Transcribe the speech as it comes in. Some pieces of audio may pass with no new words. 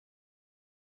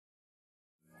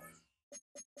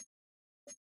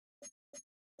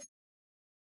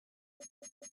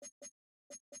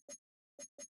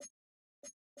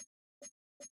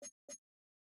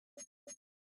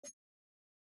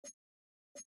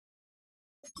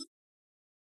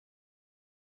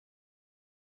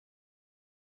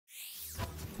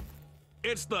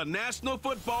It's the National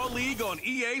Football League on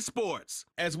EA Sports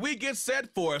as we get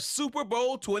set for a Super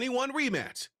Bowl 21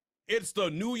 rematch. It's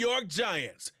the New York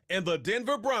Giants and the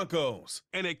Denver Broncos,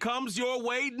 and it comes your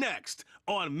way next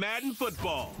on Madden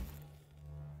Football.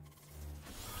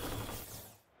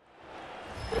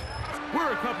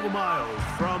 We're a couple of miles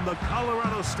from the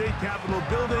Colorado State Capitol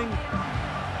building.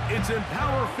 It's in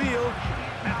Power Field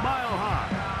at Mile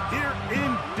High here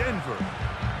in Denver.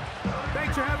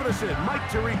 Thanks for having us in. Mike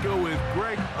Tirico with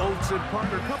Greg Olson,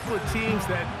 partner. A couple of teams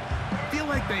that feel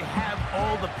like they have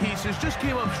all the pieces. Just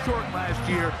came up short last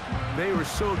year. They were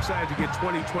so excited to get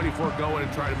 2024 going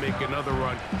and try to make another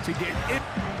run to get it.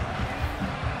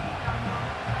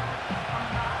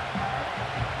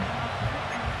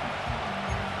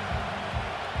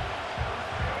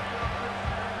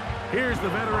 Here's the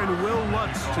veteran Will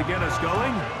Lutz to get us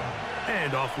going.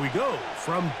 And off we go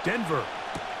from Denver.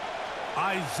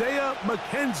 Isaiah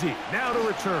McKenzie now to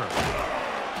return.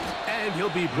 And he'll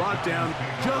be brought down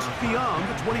just beyond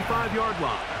the 25-yard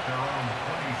line.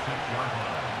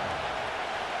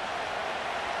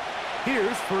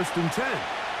 Here's 1st and 10.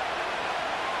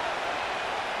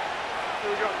 Here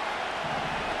we go.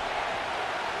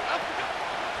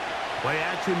 Play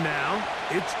action now.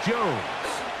 It's Jones.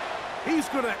 He's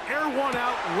going to air one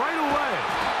out right away.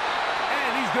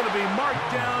 And he's going to be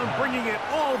marked down, bringing it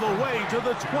all the way to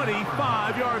the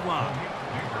 25-yard line.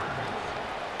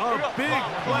 A big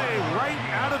play right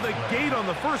out of the gate on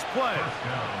the first play.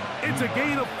 It's a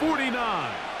gain of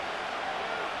 49.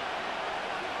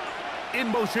 In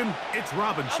motion, it's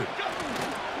Robinson.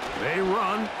 They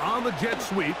run on the jet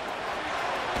sweep.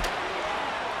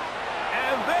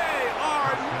 And they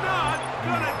are not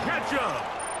going to catch him.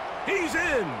 He's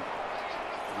in.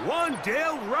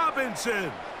 Wan'Dale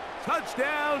Robinson.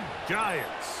 Touchdown,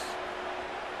 Giants.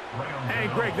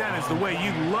 And, Greg, that is the way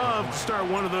you love to start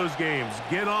one of those games.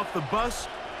 Get off the bus,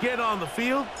 get on the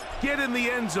field, get in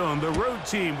the end zone. The road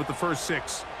team with the first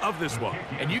 6 of this one.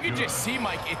 And you can just see,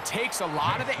 Mike, it takes a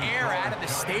lot of the air out of the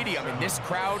stadium. And this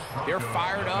crowd, they're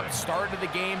fired up, start of the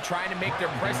game, trying to make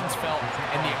their presence felt.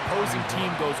 And the opposing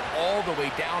team goes all the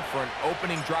way down for an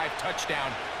opening drive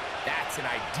touchdown. That's an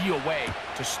ideal way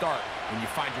to start when you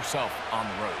find yourself on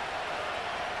the road.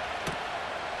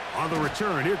 On the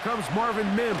return, here comes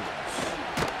Marvin Mims.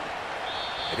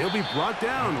 And he'll be brought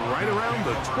down right around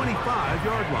the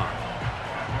 25-yard line.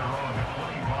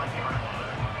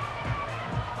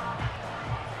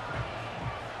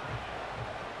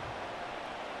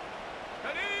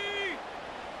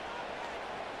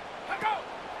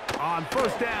 On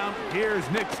 1st down, here's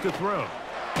Nix to throw.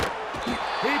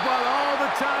 He brought all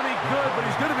the time he could, but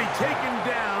he's going to be taken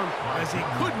down as he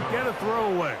couldn't get a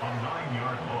throwaway. A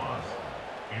 9-yard loss.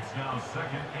 It's now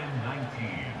 2nd and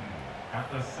 19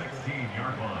 at the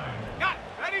 16-yard line. Got it.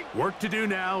 Ready? Work to do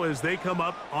now as they come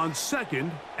up on 2nd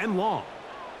and long.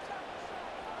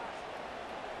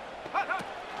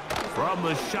 From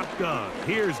the shotgun,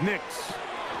 here's Nix.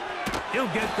 He'll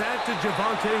get that to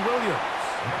Javonte Williams.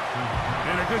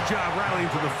 And a good job rallying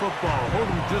to the football.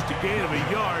 Holding just a gain of a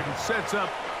yard and sets up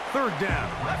 3rd down.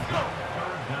 Let's go.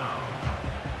 3rd down.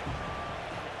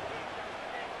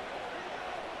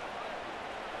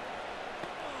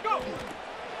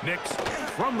 Nix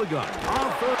from the gun.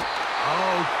 On 3rd.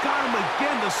 Oh, got him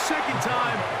again the 2nd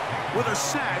time with a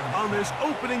sack on this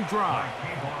opening drive.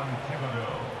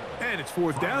 And it's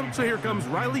 4th down, so here comes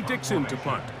Riley Dixon to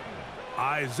punt.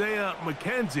 Isaiah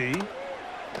McKenzie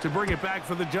to bring it back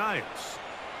for the Giants.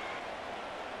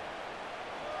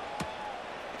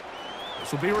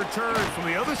 This will be returned from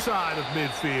the other side of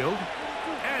midfield.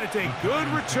 And it's a good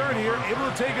return here, able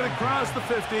to take it across the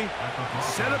 50,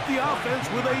 set up the offense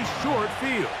with a short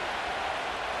field.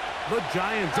 The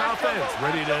Giants offense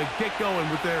ready to get going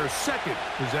with their 2nd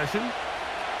possession.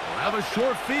 They'll have a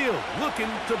short field, looking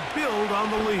to build on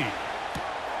the lead.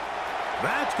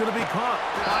 That's going to be caught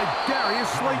by Darius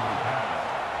Slayton.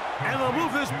 And they'll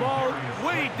move this ball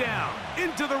way down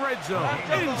into the red zone,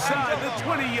 inside the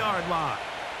 20-yard line.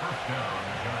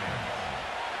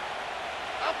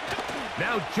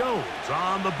 Now Jones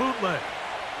on the bootleg.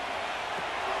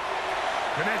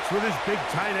 Connects with his big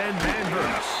tight end,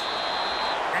 Manhurst.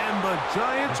 And the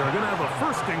Giants are going to have a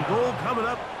 1st and goal coming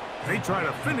up. They try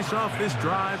to finish off this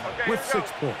drive with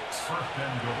 6 points. 1st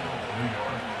and goal, New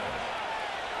York.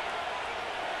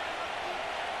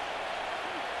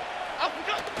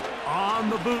 On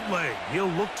the bootleg, he'll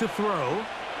look to throw.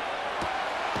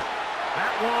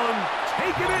 That one,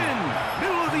 take it in,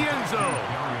 middle of the end zone.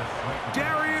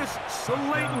 Darius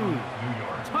Slayton,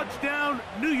 touchdown,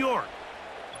 New York.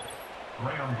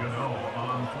 Graham Gano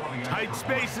on 48. Tight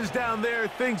spaces down there,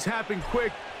 things happen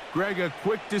quick. Greg, a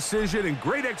quick decision and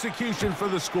great execution for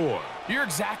the score. You're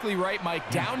exactly right, Mike.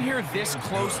 Down here this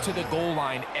close to the goal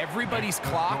line, everybody's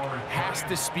clock has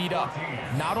to speed up.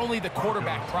 Not only the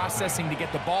quarterback processing to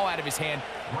get the ball out of his hand,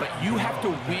 but you have to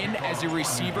win as a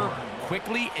receiver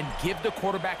quickly and give the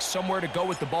quarterback somewhere to go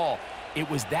with the ball. It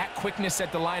was that quickness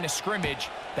at the line of scrimmage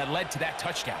that led to that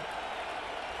touchdown.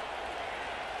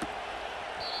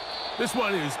 This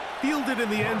one is fielded in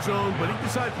the end zone, but he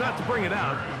decides not to bring it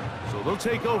out. So they'll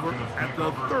take over at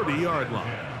the 30-yard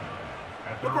line.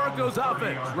 The Broncos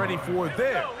offense ready for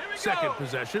their second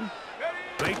possession.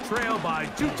 They trail by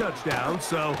 2 touchdowns,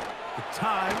 so the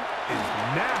time is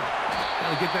now.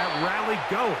 Got to get that rally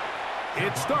going.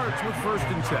 It starts with 1st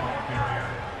and 10.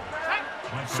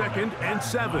 2nd and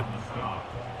 7. A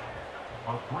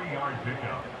 3-yard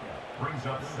pickup brings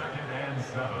up 2nd and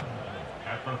 7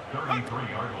 at the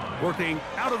 33-yard line. Working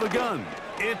out of the gun,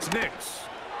 it's Nix.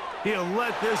 He'll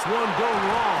let this one go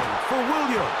long for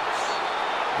Williams.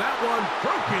 That one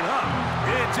broken up.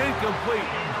 It's incomplete.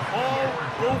 All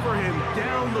over him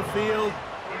down the field.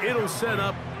 It'll set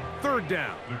up 3rd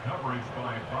down. The coverage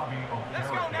by Bobby O'Hara. Let's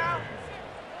go now.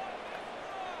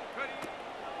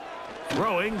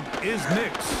 Throwing is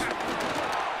Nix.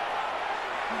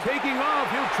 Taking off,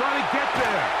 he'll try to get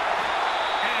there.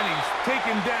 And he's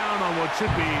taken down on what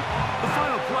should be the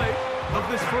final play of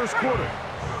this first quarter.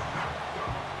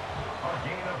 A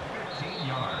gain of 15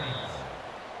 yards.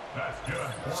 That's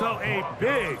good. So a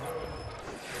big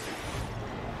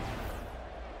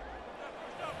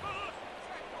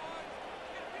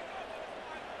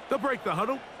they'll break the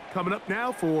huddle. Coming up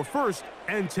now for 1st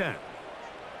and 10.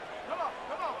 Come on,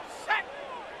 set.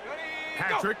 Ready,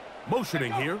 Patrick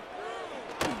motioning here.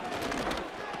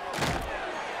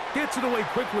 Gets it away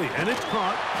quickly, and it's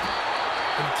caught.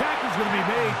 The tackle's going to be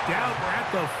made down at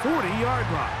the 40-yard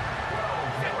line.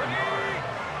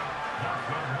 That's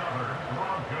another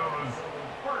Broncos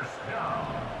 1st down.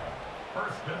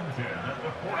 1st and 10 at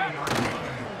the 40-yard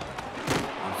line.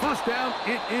 On 1st down,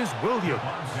 it is Williams.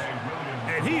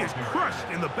 And he is crushed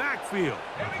in the backfield.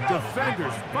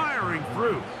 Defenders firing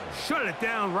through. Shut it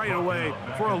down right away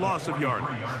for a loss of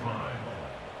yardage.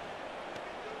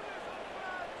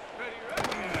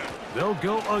 They'll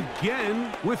go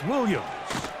again with Williams.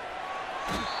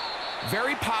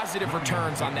 Very positive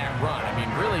returns on that run. I mean,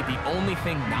 really, the only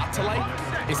thing not to like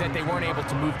is that they weren't able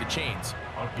to move the chains.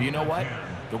 Do you know what?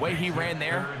 The way he ran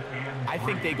there, I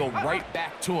think they go right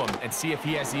back to him and see if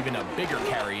he has even a bigger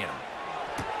carry in him.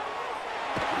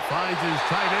 Finds his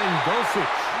tight end,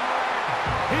 Dulcich.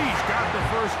 He's got the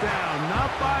 1st down, not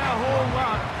by a whole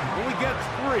lot. Only gets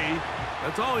 3.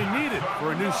 That's all he needed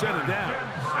for a new set of downs.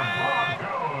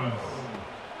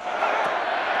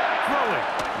 Throwing,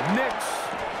 Nix.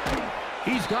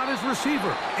 He's got his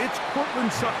receiver. It's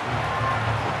Cortland Sutton.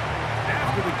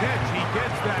 After the catch, he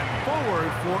gets that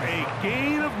forward for a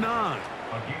gain of 9. A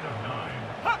gain of 9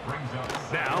 brings up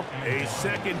Now, a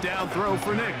 2nd down throw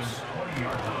for Nix.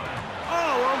 20-yard line.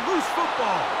 Oh, a loose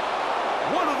football.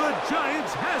 One of the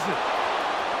Giants has it.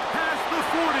 Past the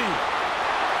 40.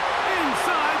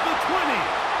 Inside the 20.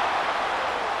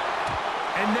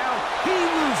 And now he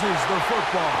loses the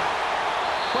football.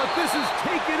 But this is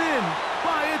taken in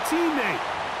by a teammate.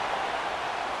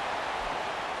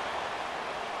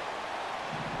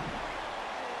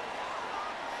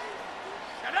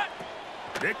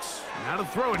 Nix, now to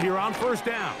throw it here on 1st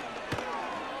down.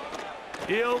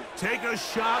 He'll take a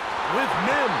shot with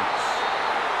Mims.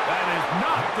 That is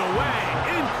knocked away.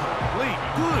 Incomplete.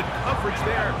 Good coverage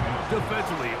there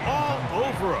defensively. All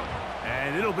over him.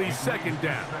 And it'll be 2nd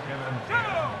down.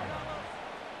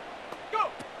 go.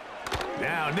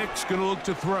 Now Nick's going to look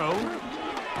to throw. Got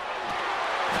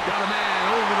a man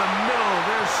over the middle.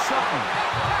 There's Sutton.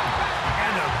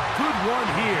 And a good one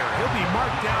here. He'll be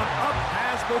marked down up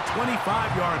past the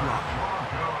 25-yard line.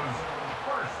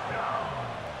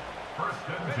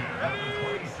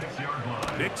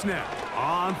 Nick's now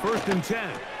on 1st and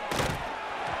 10.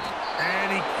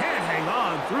 And he can't hang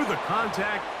on through the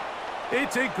contact.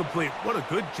 It's incomplete. What a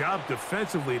good job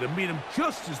defensively to meet him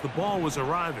just as the ball was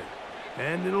arriving.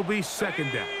 And it'll be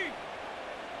 2nd down.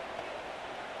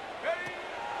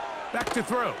 Back to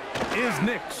throw is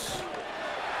Nix.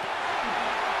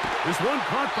 This one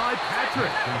caught by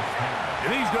Patrick.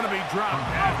 And he's going to be dropped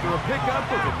after a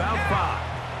pickup of about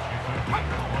 5.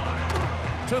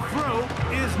 To throw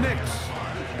is Nix.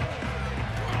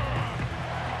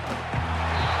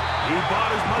 He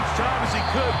bought as much time as he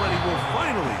could, but he will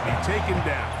finally be taken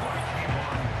down.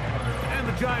 And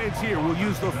the Giants here will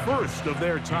use the 1st of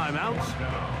their timeouts.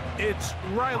 It's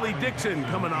Riley Dixon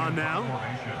coming on now,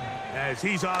 as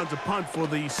he's on to punt for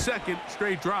the 2nd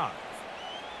straight drive.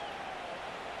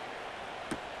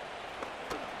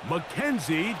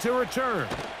 McKenzie to return.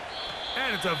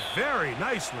 And it's a very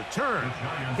nice return.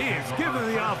 He has given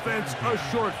the offense a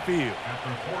short field.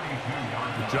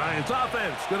 The Giants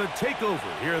offense going to take over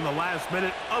here in the last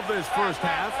minute of this first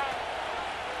half.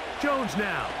 Jones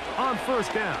now on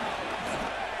first down.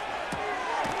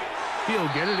 He'll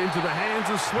get it into the hands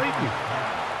of Slayton.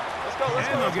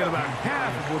 And they'll get about half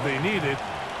of what they needed.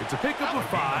 It's a pickup of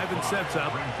 5 and sets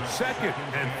up 2nd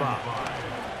and 5.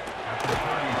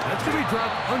 That's going to be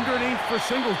dropped underneath for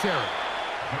Singletary.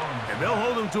 And they'll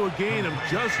hold him to a gain of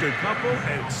just a couple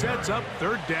and sets up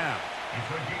 3rd down. It's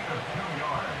a gain of 2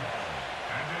 yards.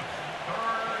 And it's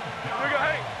 3rd down. Here we go,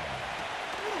 hey.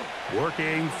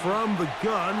 Working from the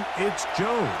gun, it's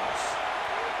Jones.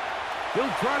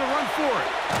 He'll try to run for it.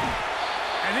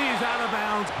 And he's out of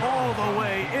bounds all the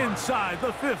way inside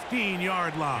the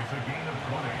 15-yard line. It's a gain of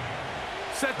 20.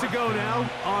 Set to go now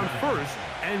on 1st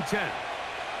and 10.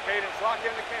 Cadence, lock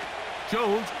in the cadence.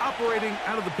 Jones operating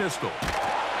out of the pistol. A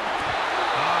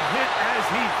hit as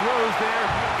he throws there.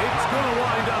 It's going to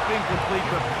wind up incomplete.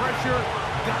 The pressure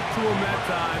got to him that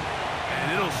time,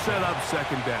 and it'll set up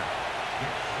 2nd down.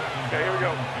 Okay, here we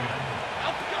go.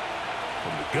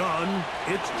 From the gun,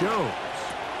 it's Jones.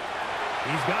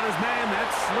 He's got his man,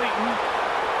 that's Slayton.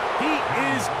 He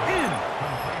is in.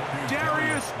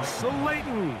 Darius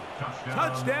Slayton.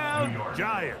 Touchdown,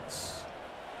 Giants.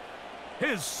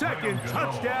 His 2nd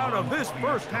touchdown of this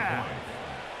first half.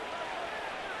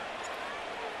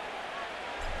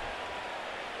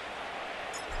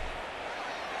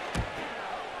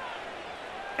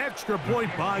 Extra point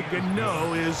by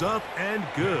Gano is up and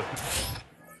good.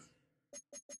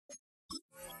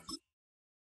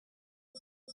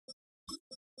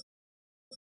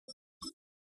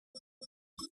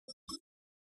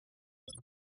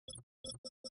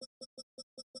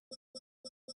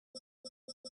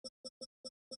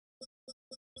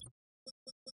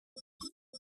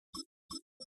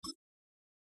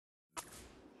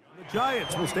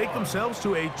 Giants will stake themselves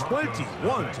to a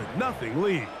 21-0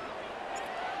 lead.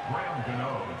 Graham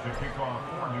Gano to kick off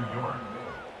for New York.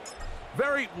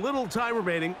 Very little time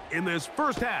remaining in this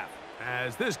first half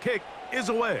as this kick is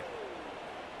away.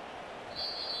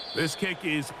 This kick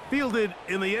is fielded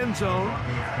in the end zone,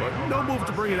 but no move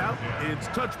to bring it out. It's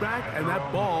touchback, and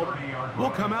that ball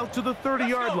will come out to the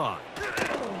 30-yard line.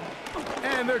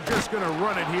 And they're just going to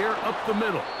run it here up the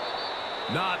middle.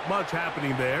 Not much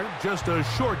happening there, just a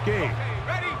short game.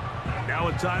 Ready? Now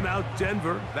a timeout,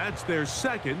 Denver. That's their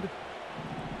 2nd.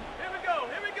 Here we go,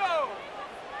 here we go.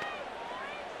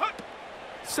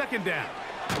 2nd down.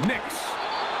 Nix.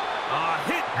 A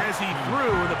hit as he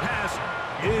threw, and the pass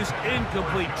is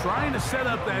incomplete. Trying to set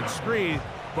up that screen,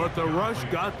 but the rush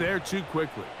got there too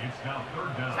quickly. It's now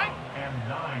 3rd down and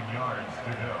 9 yards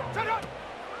to go. Set up.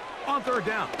 On 3rd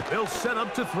down, they'll set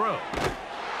up to throw.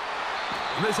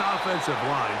 And this offensive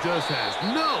line just has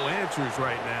no answers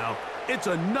right now. It's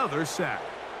another sack.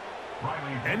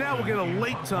 And now we'll get a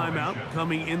late timeout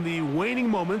coming in the waning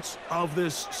moments of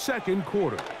this 2nd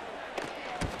quarter.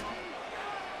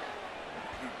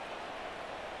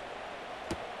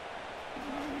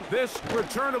 This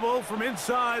returnable from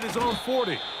inside his own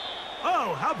 40.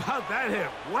 Oh, how about that hit?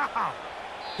 Wow.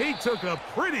 He took a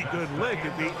pretty good lick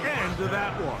at the end of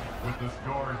that one.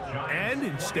 And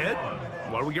instead,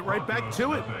 why don't we get right back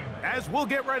to it as we'll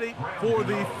get ready for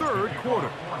the 3rd quarter.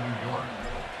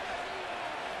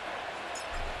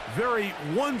 Very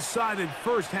one-sided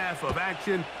first half of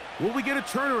action. Will we get a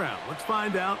turnaround? Let's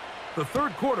find out. The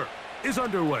 3rd quarter is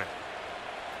underway.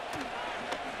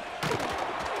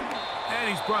 And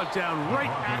he's brought down right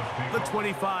at the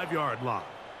 25-yard line.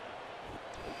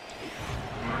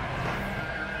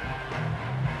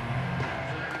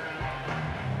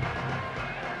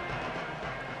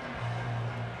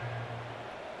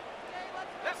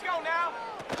 Let's go now.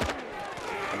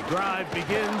 The drive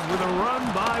begins with a run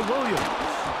by Williams.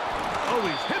 Oh,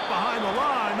 he's hit behind the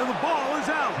line, and the ball is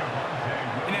out.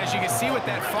 And as you can see with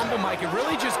that fumble, Mike, it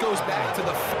really just goes back to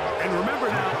the... And remember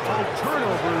now, all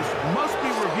turnovers must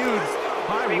be reviewed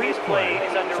by replay.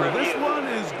 So this one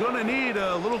is going to need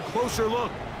a little closer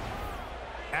look.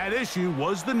 At issue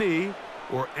was the knee,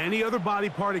 or any other body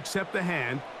part except the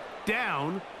hand,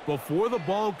 down before the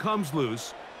ball comes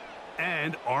loose.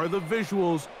 And are the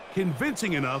visuals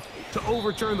convincing enough to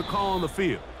overturn the call on the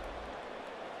field?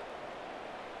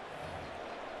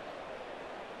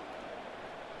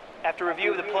 After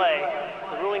review of the play,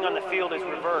 the ruling on the field is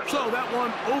reversed. So that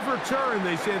one overturned.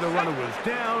 They say the runner was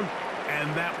down, and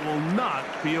that will not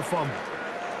be a fumble.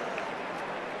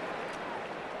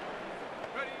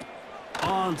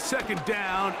 On 2nd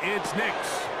down, it's Nix.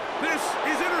 This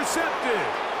is intercepted.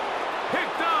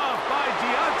 Picked off by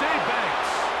Deontay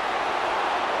Banks.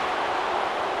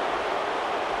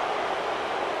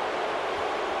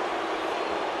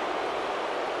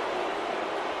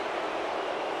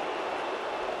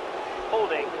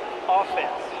 holding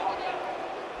offense.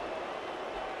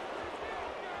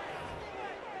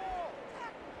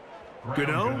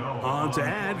 Gano on to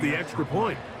add the extra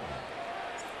point.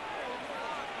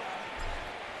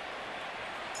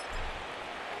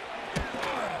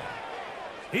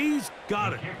 He's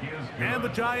got it. And the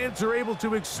Giants are able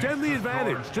to extend the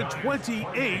advantage to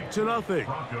 28-0.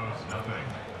 Broncos nothing.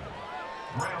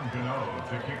 Graham Gano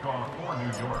to kick off for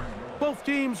New York. Both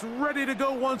teams ready to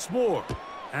go once more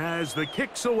as the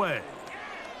kick's away.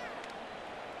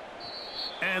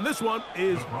 And this one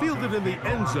is fielded in the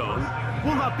end zone,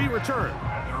 will not be returned.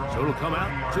 So it'll come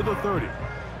out to the 30.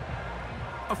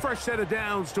 A fresh set of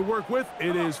downs to work with.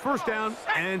 It is first down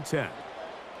and 10.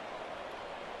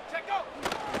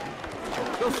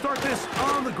 They'll start this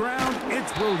on the ground.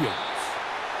 It's Williams.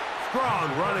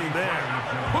 Strong running there,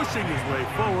 pushing his way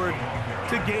forward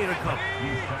to gain a couple.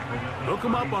 They'll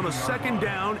come up on a second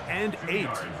down and 8.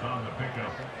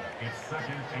 It's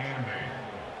second and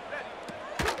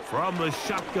 8. From the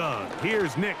shotgun,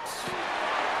 here's Nix.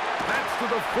 That's to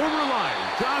the former Lion,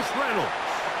 Josh Reynolds.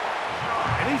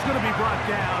 And he's going to be brought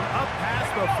down up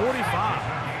past the 45.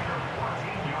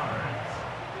 14 yards.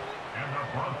 And the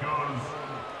Broncos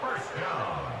first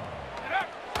down.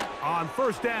 On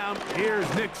first down,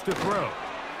 here's Nix to throw.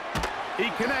 He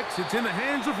connects. It's in the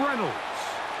hands of Reynolds.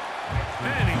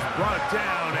 And he's brought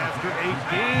down after a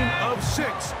gain of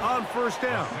 6 on first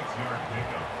down. 6-yard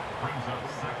pickup brings up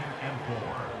second and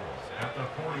 4. At the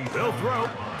 47. They'll throw.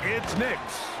 It's Nix.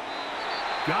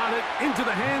 Got it into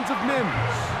the hands of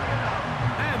Mims.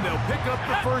 And they'll pick up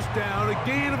the first down, a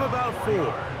gain of about 4.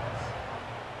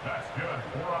 That's good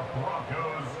for a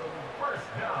Broncos first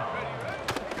down.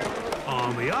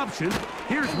 On the option,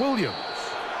 here's Williams.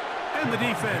 And the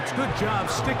defense, good job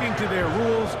sticking to their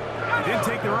rules. They didn't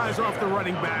take their eyes off the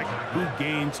running back, who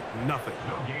gains nothing.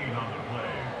 No gain on the play.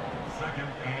 Second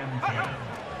and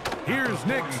 10. Here's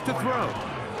Nix to throw.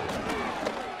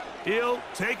 He'll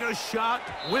take a shot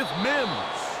with Mims.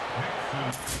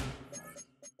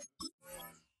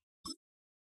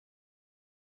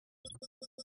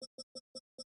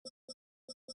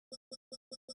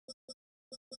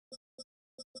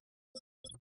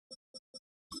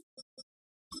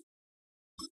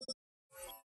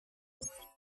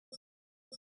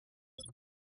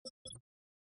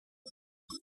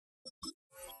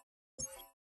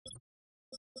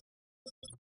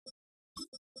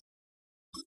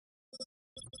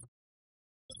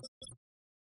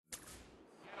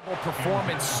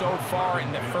 Performance so far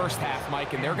in the first half,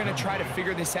 Mike, and they're going to try to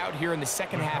figure this out here in the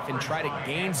second half and try to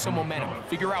gain some momentum,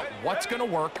 figure out what's going to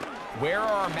work, where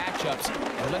are our matchups,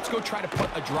 and let's go try to put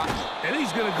a drive. And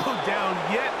he's going to go down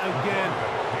yet again.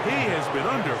 He has been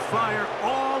under fire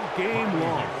all game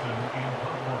long.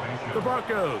 The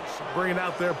Broncos bringing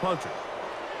out their punter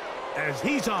as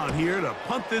he's on here to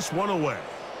punt this one away.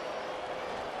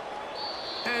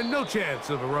 And no chance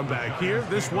of a run back here.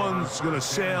 This one's going to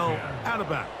sail out of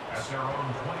bounds.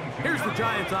 Here's the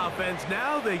Giants offense.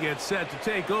 Now they get set to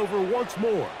take over once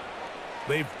more.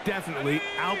 They've definitely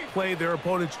outplayed their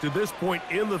opponents to this point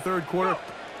in the third quarter.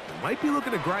 They might be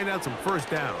looking to grind out some first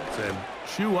downs and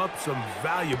chew up some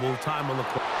valuable time on the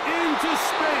clock. Into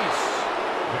space.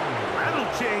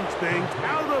 That'll change things.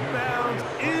 Out of bounds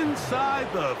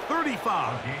inside the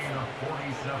 35. Gain of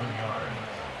 47 yards.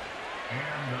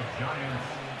 And the Giants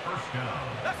first down.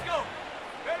 Let's go.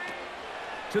 Ready?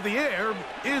 To the air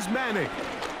is Manning.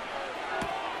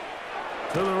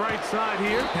 To the right side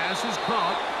here, pass is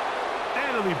caught.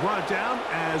 And it'll be brought down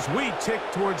as we tick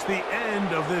towards the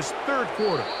end of this third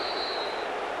quarter.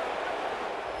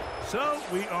 So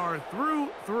we are through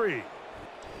 3.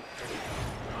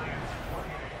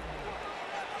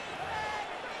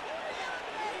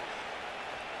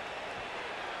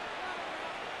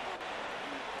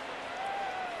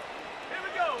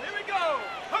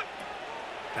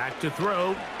 Back to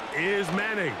throw is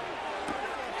Manning.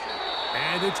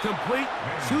 And it's complete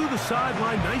to the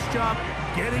sideline. Nice job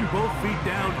getting both feet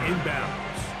down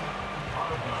inbounds.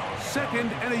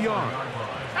 Second and a yard.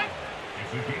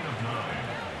 It's a gain of 9.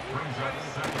 Brings up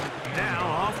second. Now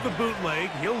off the bootleg.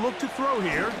 He'll look to throw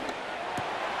here.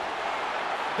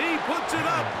 He puts it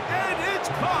up, and it's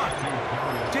caught.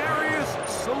 Darius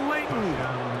Slayton.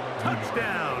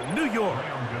 Touchdown, New York.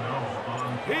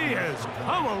 He has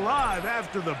come alive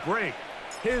after the break.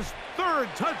 His third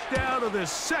touchdown of the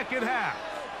second half.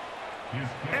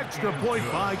 Extra point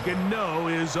by Gano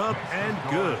is up and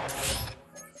good.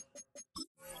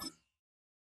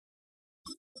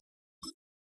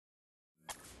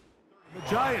 The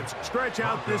Giants stretch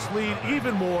out this lead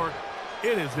even more.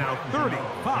 It is now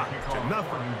 35-0.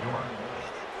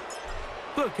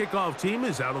 The kickoff team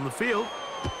is out on the field.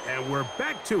 And we're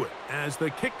back to it as the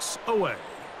kick's away.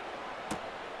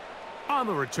 On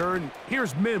the return,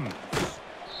 here's Mims.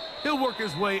 He'll work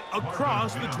his way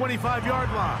across the 25-yard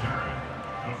line.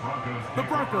 The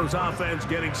Broncos offense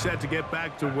getting set to get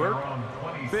back to work.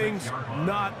 Things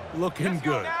not looking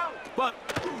good. But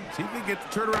see if they get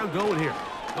the turnaround going here.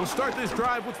 They'll start this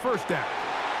drive with first down.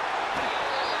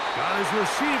 Got his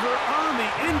receiver on the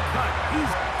in-cut.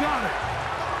 He's got it.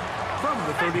 From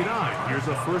the 39, here's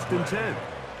a 1st and 10.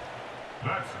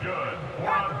 That's good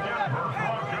for the Denver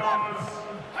Broncos.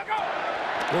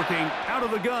 Working out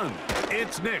of the gun,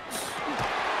 it's Nix.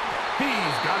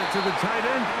 He's got it to the tight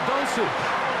end, Dulcich.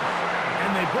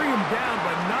 And they bring him down,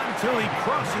 but not until he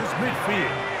crosses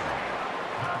midfield.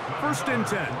 1st and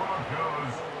 10.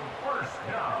 Broncos first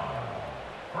down.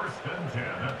 1st and 10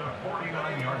 at the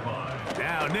 49-yard line.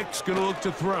 Now Nix going to look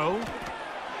to throw.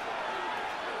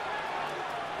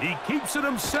 He keeps it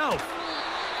himself.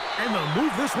 And they'll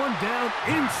move this one down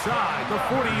inside the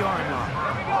 40-yard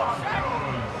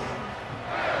line.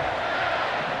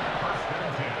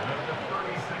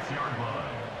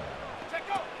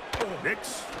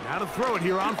 Nix now to throw it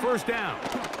here on first down.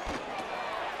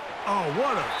 Oh,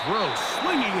 what a throw.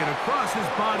 Swinging it across his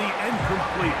body and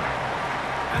complete.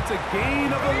 That's a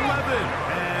gain of 11.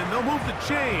 And they'll move the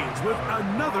chains with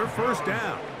another first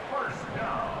down. First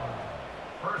down.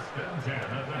 1st and 10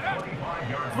 at the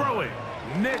 25-yard line. Throwing.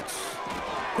 Nix.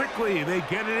 Quickly, they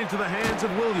get it into the hands of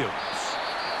Williams.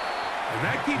 And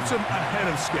that keeps them ahead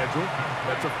of schedule.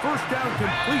 That's a first down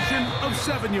completion of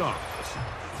 7 yards.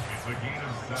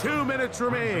 2 minutes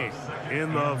remain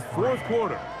in the 4th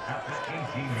quarter.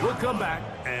 We'll come back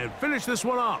and finish this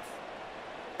one off.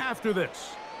 After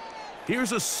this,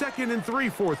 here's a 2nd and 3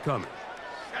 forthcoming.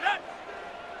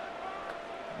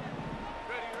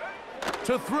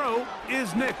 To throw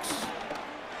is Nix.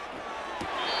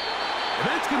 And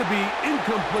that's going to be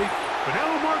incomplete. But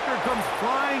now a marker comes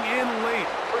flying in late.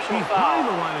 Behind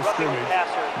the line of scrimmage.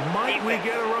 Might we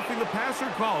get a roughing the passer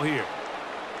call here?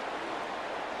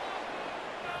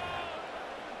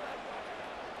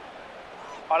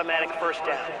 Automatic first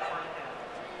down.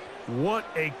 What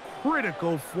a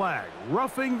critical flag.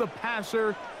 Roughing the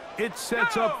passer. It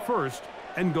sets up 1st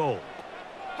and goal.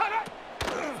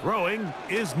 Throwing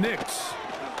is Nix.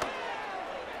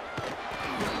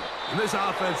 And this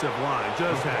offensive line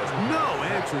just has no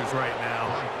answers right now.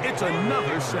 It's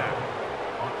another sack.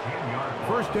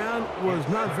 First down was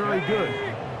not very good.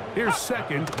 Here's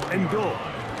 2nd and goal.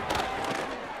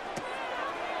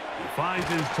 He finds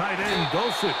his tight end,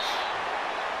 Dulcich.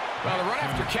 Well, the run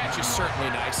after catch is certainly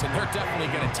nice, and they're definitely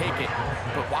going to take it.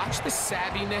 But watch the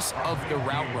savviness of the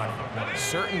route running.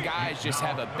 Certain guys just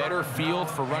have a better feel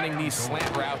for running these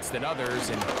slant routes than others,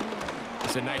 and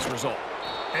it's a nice result.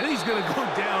 And he's going to go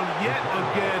down yet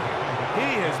again.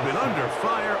 He has been under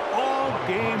fire all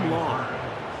game long.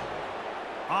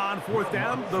 On 4th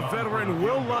down, the veteran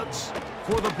Will Lutz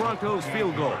for the Broncos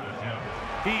field goal.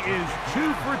 He is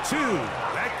 2 for 2.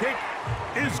 That kick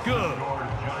is good.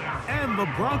 And the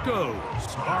Broncos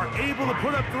are able to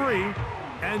put up 3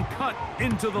 and cut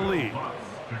into the lead.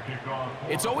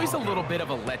 It's always a little bit of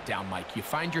a letdown, Mike. You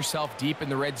find yourself deep in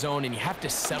the red zone and you have to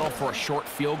settle for a short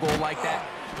field goal like that.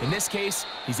 In this case,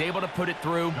 he's able to put it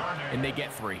through, and they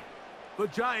get 3. The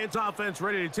Giants offense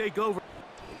ready to take over.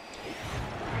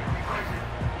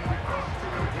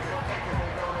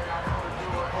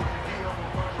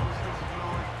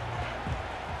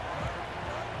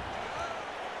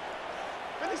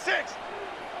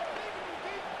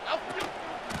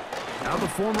 Now the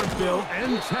former Bill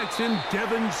and Texan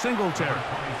Devin Singletary.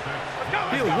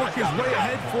 He'll work his way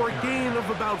ahead for a gain of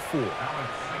about 4.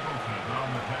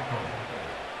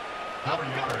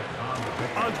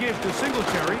 A give to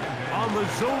Singletary on the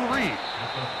zone read.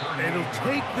 And he'll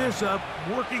take this up,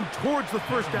 working towards the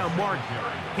first down mark.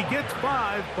 He gets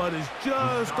 5, but is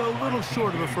just a little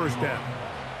short of the first down.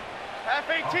 Half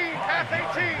 18, half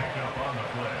 18.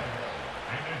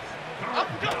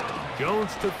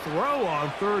 Jones to throw on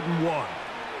 3rd and 1.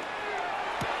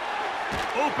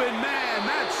 Open man,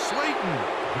 that's Slayton.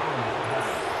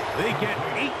 They get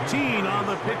 18 on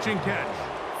the pitch and catch.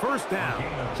 First down,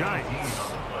 Giants.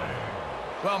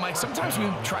 Well, Mike, sometimes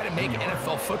we try to make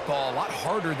NFL football a lot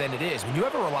harder than it is. When you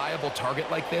have a reliable target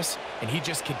like this, and he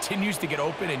just continues to get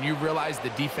open, and you realize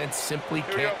the defense simply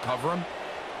can't cover him,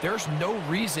 there's no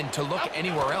reason to look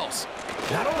anywhere else.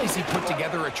 Not only has he put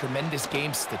together a tremendous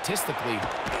game statistically,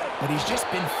 but he's just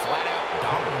been flat-out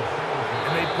dominant.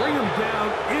 And they bring him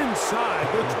down inside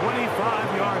the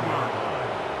 25-yard line.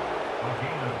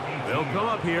 They'll come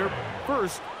up here,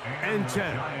 1st and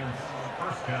 10.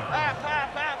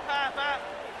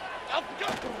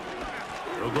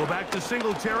 He'll go back to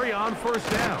Singletary on first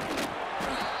down.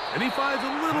 And he finds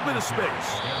a little bit of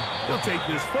space. He'll take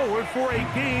this forward for a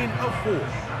gain of 4.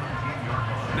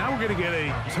 Now we're going to get a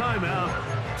timeout,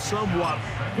 somewhat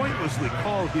pointlessly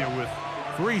called here with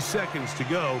 3 seconds to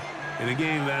go in a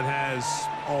game that has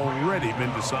already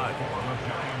been decided.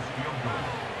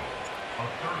 A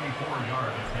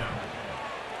 34-yard attempt.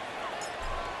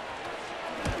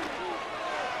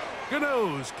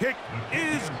 Gano's kick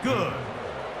is good.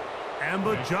 And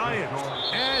the Giants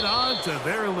add on to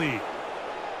their lead.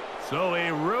 So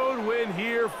a road win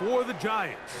here for the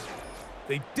Giants.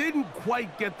 They didn't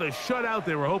quite get the shutout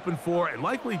they were hoping for and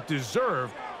likely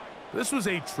deserved. This was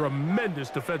a tremendous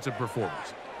defensive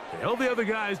performance. They held the other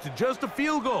guys to just a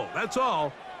field goal, that's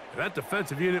all. And that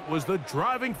defensive unit was the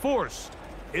driving force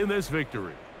in this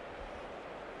victory.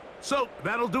 So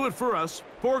that'll do it for us.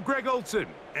 For Greg Olson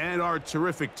and our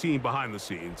terrific team behind the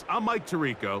scenes, I'm Mike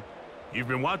Tirico. You've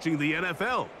been watching the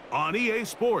NFL on EA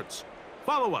Sports.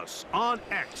 Follow us on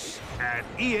X at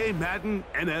EA Madden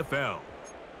NFL.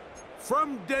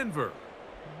 From Denver,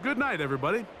 good night,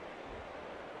 everybody.